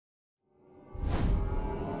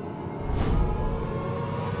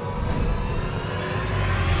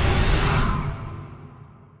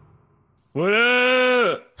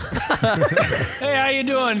Hey, how you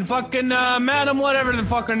doing? Fucking madam, whatever the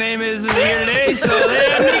fuck her name is here today. So they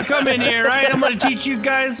had me come in here, right? I'm gonna teach you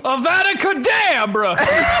guys Avada KeDABra.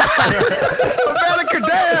 Avada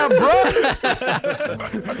KeDABra.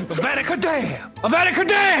 Avada KeDABra. Avada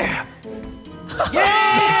KeDABra.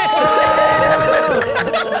 Yeah!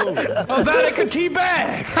 Avada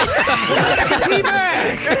KeDABra. Avada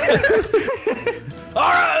KeDABra.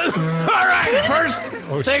 All right. First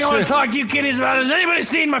thing I want to talk to you kiddies about is anybody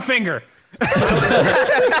seen my finger?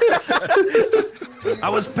 I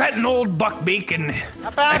was petting old Buckbeak and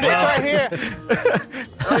I found it right here.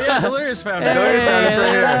 Oh yeah, Delirious found it. Delirious found it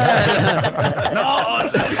right here. no,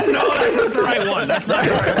 that's not the right one. That's not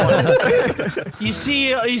the right one. You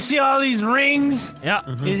see all these rings? Yeah.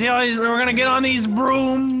 You see all these? We're gonna get on these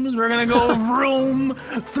brooms. We're gonna go vroom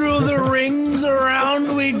through the rings.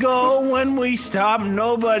 Around we go. When we stop,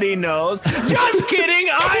 nobody knows. Just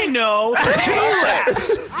kidding. I know.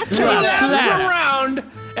 Two laps around.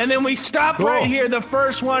 And then we stop right here, the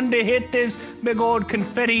first one to hit this big old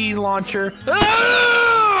confetti launcher. Oh,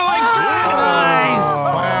 like that! Nice!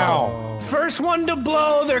 Wow. First one to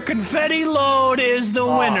blow their confetti load is the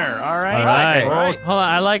winner, all right? All right. Hold on,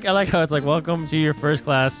 I like how it's like, welcome to your first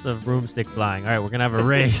class of broomstick flying. All right, we're going to have a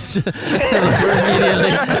race. We're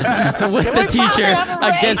immediately with the teacher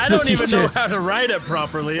against the teacher. I don't even know how to ride it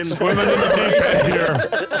properly. And swimming in the deep end here.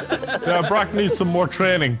 Yeah, Brock needs some more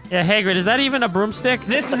training. Yeah, Hagrid, is that even a broomstick?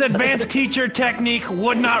 This is advanced teacher technique,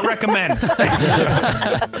 would not recommend.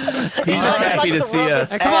 He's just happy to see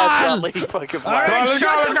us. Come on! All right, let's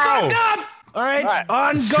go. All right,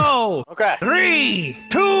 on go. Okay. 3,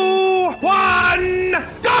 2, 1, go! Let's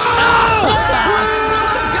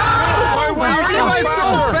go! Why are you guys so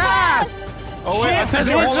fast? Oh wait, I think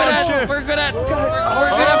We're good at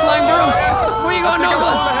flying brooms. Where you going,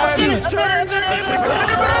 Nogla?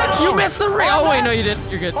 You missed the ring. Oh wait, no, you didn't.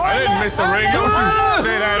 You're good. I didn't miss the ring. Don't you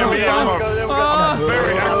say that to me. I'm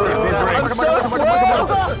very accurate with rings. I'm so slow.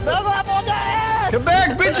 Come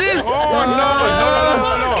back, bitches! Oh no!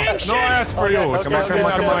 No ass for you. Come on. Come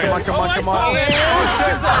on. Oh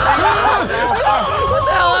shit! What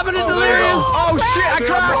the hell happened to Delirious? Oh shit! I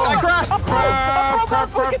crashed! Crap!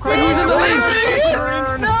 Who's in the lead?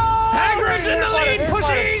 Hagrid's in the lead,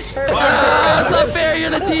 pussies! That's not fair. You're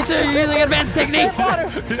the teacher. You're using advanced technique. Yeah,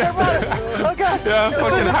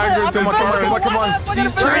 fucking Hagrid's in first. Come on.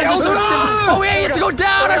 These turns are so... Oh, wait, you have to go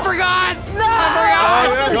down. I forgot. I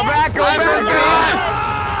forgot. Go back! I forgot.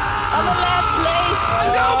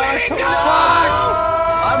 Go, baby, go!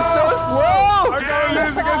 I'm so slow! I'm gonna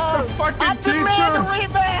lose against the fucking teacher.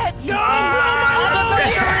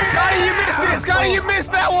 Scotty, you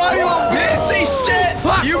missed that one! You little bitch! Shit!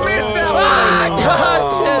 You missed that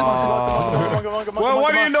one! Well,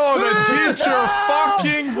 what do you know? The teacher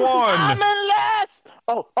fucking won! I'm in last!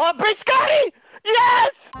 Oh, beat Scotty!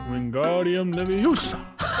 Yes! Wingardium Leviosa.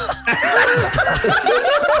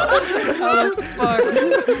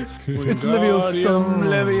 It's Leviosa.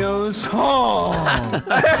 Leviosa.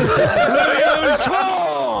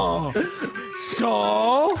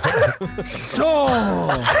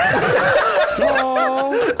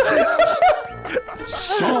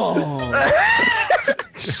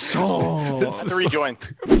 This is rejoin.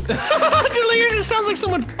 Delirious just sounds like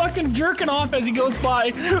someone fucking jerking off as he goes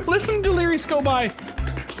by. Listen to Delirious go by.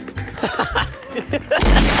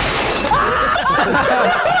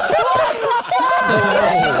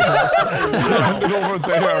 Over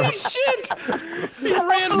there. Holy shit! He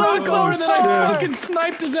ran right over, then I fucking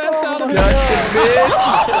sniped his ass out of it.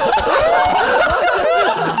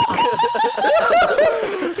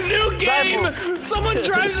 New game! Someone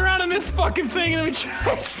drives around in this fucking thing and we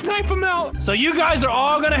try to snipe him out. So you guys are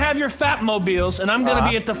all gonna have your Fatmobiles, and I'm gonna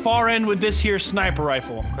be at the far end with this here sniper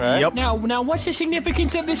rifle. Yep. Now, what's the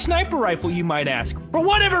significance of this sniper rifle, you might ask? For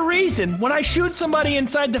whatever reason, when I shoot somebody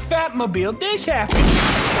inside the Fatmobile, this happens.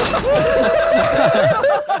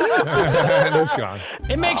 It's gone.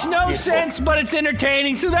 It makes no sense, but it's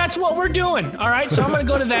entertaining, so that's what we're doing. All right, so I'm gonna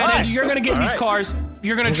go to that end. You're gonna get in these cars.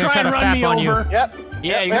 You're gonna try and run me over. Yep.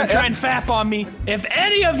 Yeah, you're gonna try and fap on me. If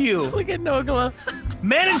any of you Look at Nogla.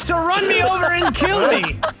 manage to run me over and kill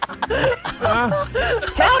me, Count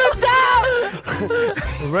us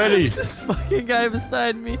down! Ready. This fucking guy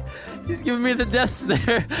beside me, he's giving me the death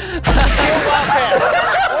stare.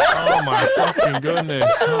 Oh my fucking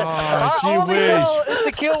goodness. Oh, gee whiz. It's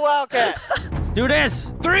the kill Wildcat. Let's do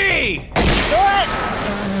this. 3. Do it!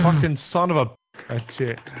 Fucking son of a... That's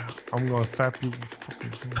it. I'm gonna fap you.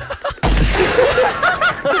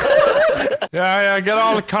 Yeah, get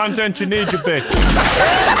all the content you need, you bitch.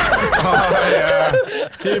 Oh, yeah.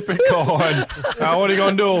 Keep it going. Now, what are you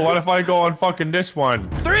gonna do? What if I go on fucking this one?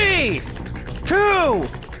 3, 3, 2, 1,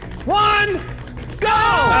 go!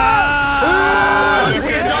 Dodgy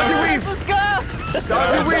weave. Let's go.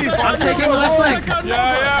 Dodgy weave. I'm taking the left leg.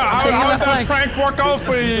 Yeah. How'd that prank work out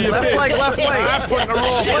for you? Left leg. I'm putting the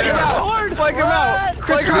roll Flag him out. Flag him out.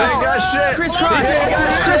 Crisscross. Got shit. Crisscross.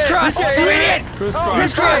 Crisscross. You idiot.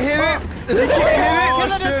 Crisscross. Hit it. Oh,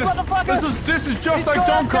 shit. This is just like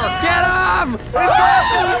Dunkirk. Get him.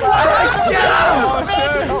 Oh,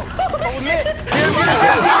 shit.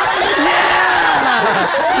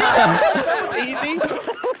 Easy.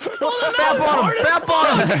 Fat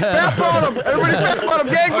bottom. Everybody fat bottom.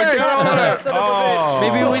 Gangbang. Oh.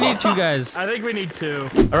 Maybe we need 2 guys. I think we need 2.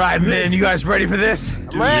 All right, man. You guys ready for this?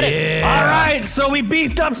 Ready. All right, so we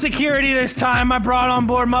beefed up security this time. I brought on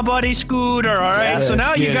board my buddy Scooter. All right, so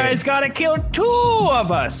now you guys gotta kill 2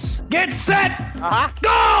 of us. Get set.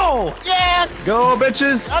 Go! Yes. Go,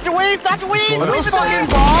 bitches. Dr. Weave. Dr. Weave. Are those fucking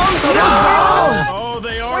bombs? Oh,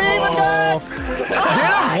 they are.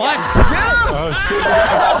 What? Oh, shit.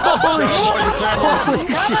 Holy shit.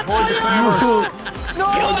 Avoid the cameras.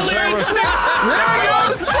 Kill the lyrics. There he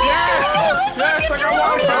goes. Yes, I got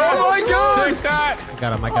one. Oh my god. Take that. I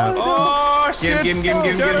got him. Oh, shit. Give him.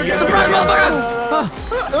 Surprise, motherfucker.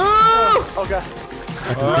 Oh god. I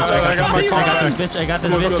got my I got this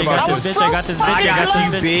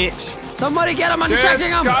bitch. Somebody get him. I'm distracting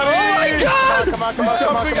him. Oh my god. Come on. Come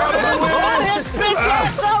on, his bitch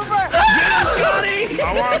ass over. Scotty!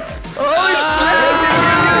 Holy shit.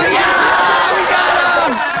 We got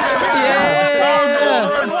him. Yeah.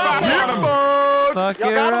 Fuck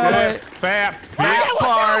you right. Fat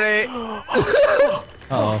Party.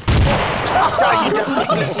 Uh-oh.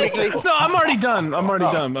 No, I'm already done.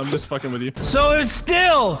 I'm just fucking with you. So it's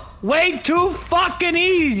still way too fucking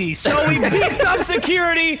easy. So we beefed up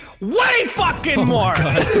security way fucking more.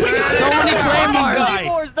 So many claymores.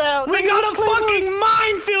 Claymores down. We got a fucking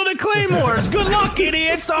minefield of claymores. Good luck,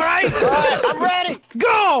 idiots. All right. I'm ready.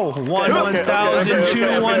 Go. 1,000,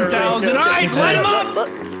 2, 1,000. All right, let him up.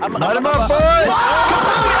 Let him up, boys.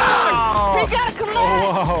 We got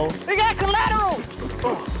collateral. We got collateral.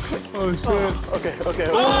 Oh, shit. Okay. I'm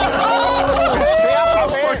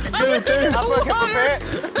fucking good at this.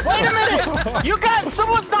 Wait a minute. You got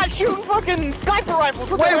someone's not shooting fucking sniper rifles.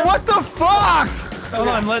 Wait, what the fuck? Hold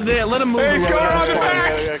on. Let him move. He's coming around the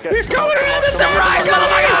back. He's coming around the Surprise,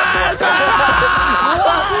 motherfuckers!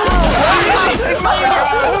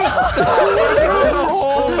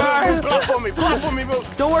 Block for me, bro.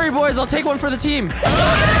 Don't worry, boys. I'll take one for the team.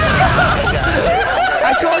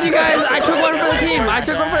 I told you guys. I took one for the team.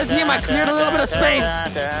 I cleared a little bit of space.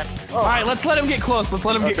 All right, let's let him get close. Let's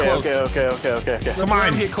let him get close. Okay. Come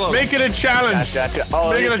on. Get close. Make it a challenge. Gotcha. Oh,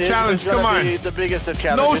 Make it a challenge. Come on. The biggest of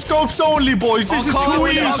challenges. No scopes only, boys. This is too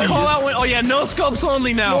easy. I'll call out when, oh yeah, no scopes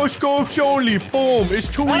only now. No scopes only. Boom. It's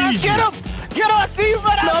too easy. Get him! Get him! I see you,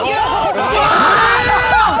 but No. get him!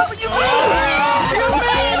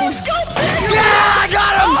 Yeah, I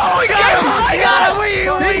got him! I got him!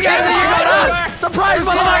 What are you guys in here going on? Surprise,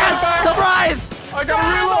 motherfuckers! Surprise! I gotta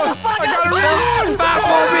reload. Fat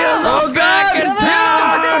mobiles are back in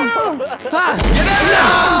town!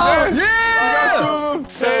 No!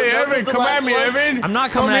 Hey, Evan, come at me, Evan. I'm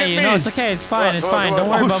not coming at you. No, it's okay. It's fine. Don't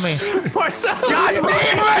worry about me. Marcel. God damn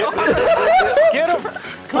it! Get him!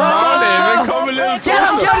 Come on, Evan. Come a little Get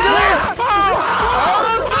him, Delirious!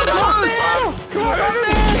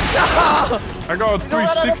 I got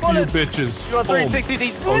 360, you bitches. You want 360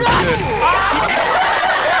 these? Oh, shit.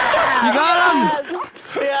 You got him!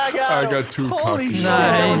 Yeah, I got I him. got 2 Holy cockies. shit,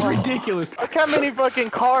 Nice. that was ridiculous. Look how many fucking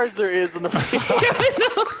cars there is in the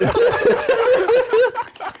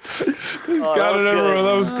He's got it everywhere.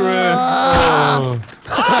 That was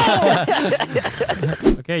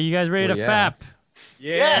great. Okay, you guys ready to fap?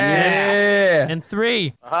 Yeah. In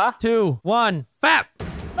 3, 2, 1, fap!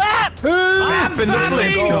 Fap in the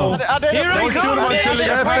Flintstone. I did Here a I Don't shoot him come, until he bitch.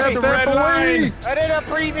 gets past the red line. I did a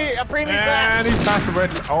premium And he's past the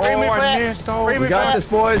red line. Oh, Premium I fat. missed. Oh, Premium We got this,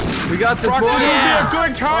 boys. We got this, Brock, this boys. would be a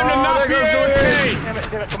good time to not be AFK. Damn it,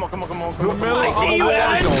 Come on. The middle I of see the you, war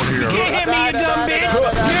Ed. zone You here. can't hit me, you dumb bitch. You're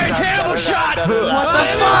a terrible shot. What the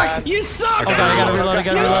fuck? You suck. I gotta reload. See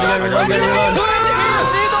the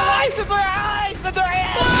lights in their eyes! In their eyes!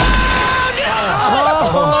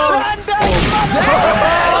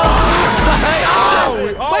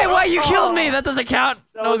 Wait, what? You killed me! That doesn't count!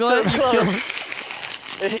 Nogla, you killed me.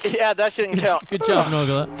 Yeah, that shouldn't count. Good job,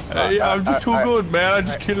 Nogla. Hey, I'm just too good, man. I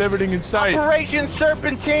just kill everything in sight. Operation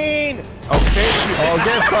Serpentine! Okay. Oh,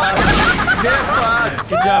 get fucked. Get fucked.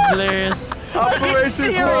 Good job, Delirious.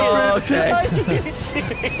 Operation. Okay.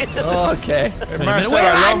 Okay. Wait a minute,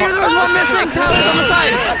 I knew there was one missing! Tyler's on the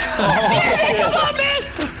side!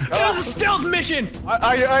 That was a stealth mission.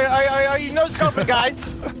 Are you no scoping, guys?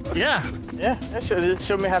 Yeah. Yeah.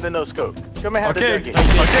 Show me how to no scope. Show me how to Okay, do it.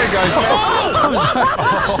 okay, guys.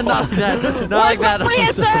 Not like that. Not like that.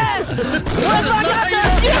 I'm sorry.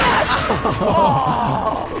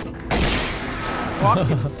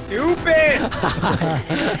 Fucking stupid.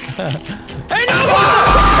 Hey, no!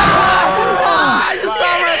 I just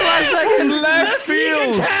saw him at the last second. Left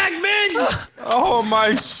field. Tag, bitch. Oh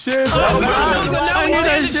my shit. Oh, Oh, no, I knew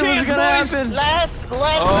that shit was gonna happen. Last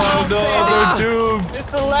no, they're doomed.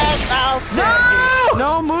 It's the last house.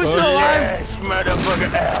 No, Moose still alive. Yes, motherfucker.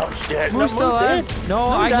 Oh, shit. Moose still alive. No,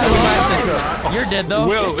 I killed him by accident. You're dead though.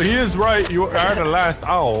 Will, he is right. You are the last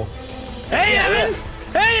owl. Hey, Evan.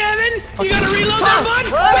 Hey, Evan. You gotta reload that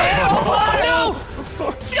button. Oh, no.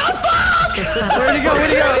 Shut fuck. Where'd he go? Where'd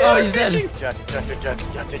he go? Oh, he's dead.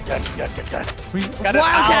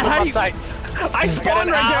 Wildcat, how do you? I spawned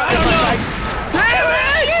right there. I don't know. Damn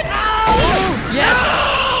it! Yes.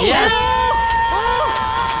 Yes.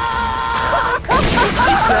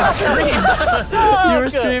 You were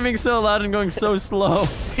screaming so loud and going so slow.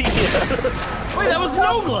 Wait, that was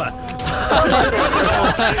Nogla.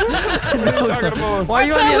 Why are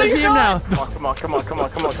you on the other team now? Come on.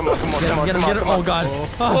 Get him. Oh god.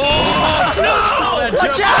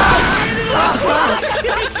 Watch out!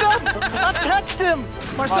 I touched him.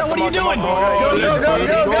 Marcel, what are you doing? Go.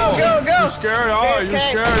 You scared? Oh, you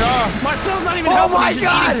scared? Oh. Marcel's not even helping. Oh my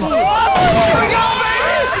god! He's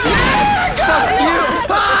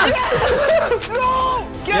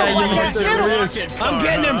Yeah, you missed it. I'm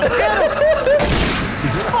getting him.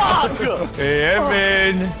 Hey,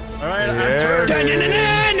 Evan. All right, Yeah, I'm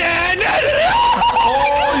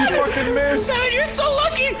Oh, you fucking missed. Man, you're so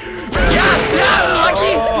lucky.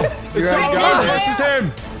 Lucky! It's all of us versus him.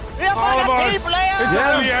 All of us. It's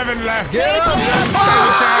only Evan left.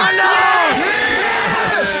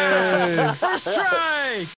 First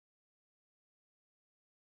try.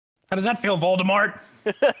 How does that feel, Voldemort?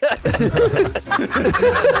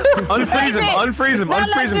 Unfreeze him! Unfreeze him!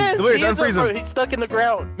 Unfreeze him! Delirious, unfreeze him! He's stuck in the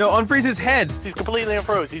ground. No, unfreeze his head! He's completely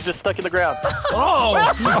unfroze. He's just stuck in the ground. Oh.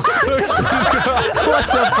 What the fuck?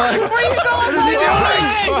 Where you going? What is he doing?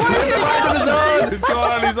 He's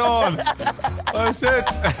going on his own. Oh shit.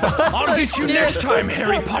 I'll get you next time,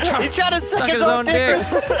 Harry Potter. He's trying to Suck his own dick.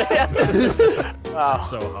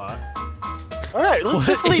 So hot. All right, let's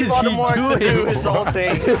just leave is he Voldemort to do doing? his own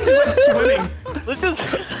thing. Swimming. Let's just.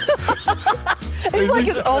 He's like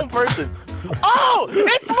his own person. Oh,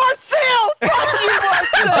 it's Marcel! Fuck you,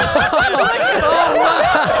 Marcel!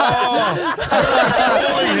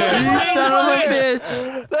 You son of a bitch.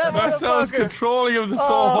 That Marcel's motherfucker. controlling him this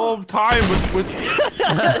whole time with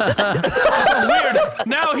Weird.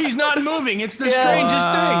 Now he's not moving. It's the strangest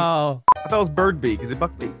Wow. I thought it was Birdbeak. Is it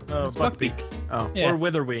Buckbeak? No, Buckbeak. Oh. thing. Yeah. Or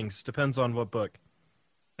Witherwings, depends on what book.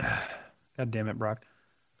 God damn it, Brock.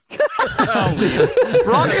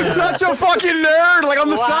 Brock is such a fucking nerd! Like on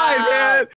the side, man!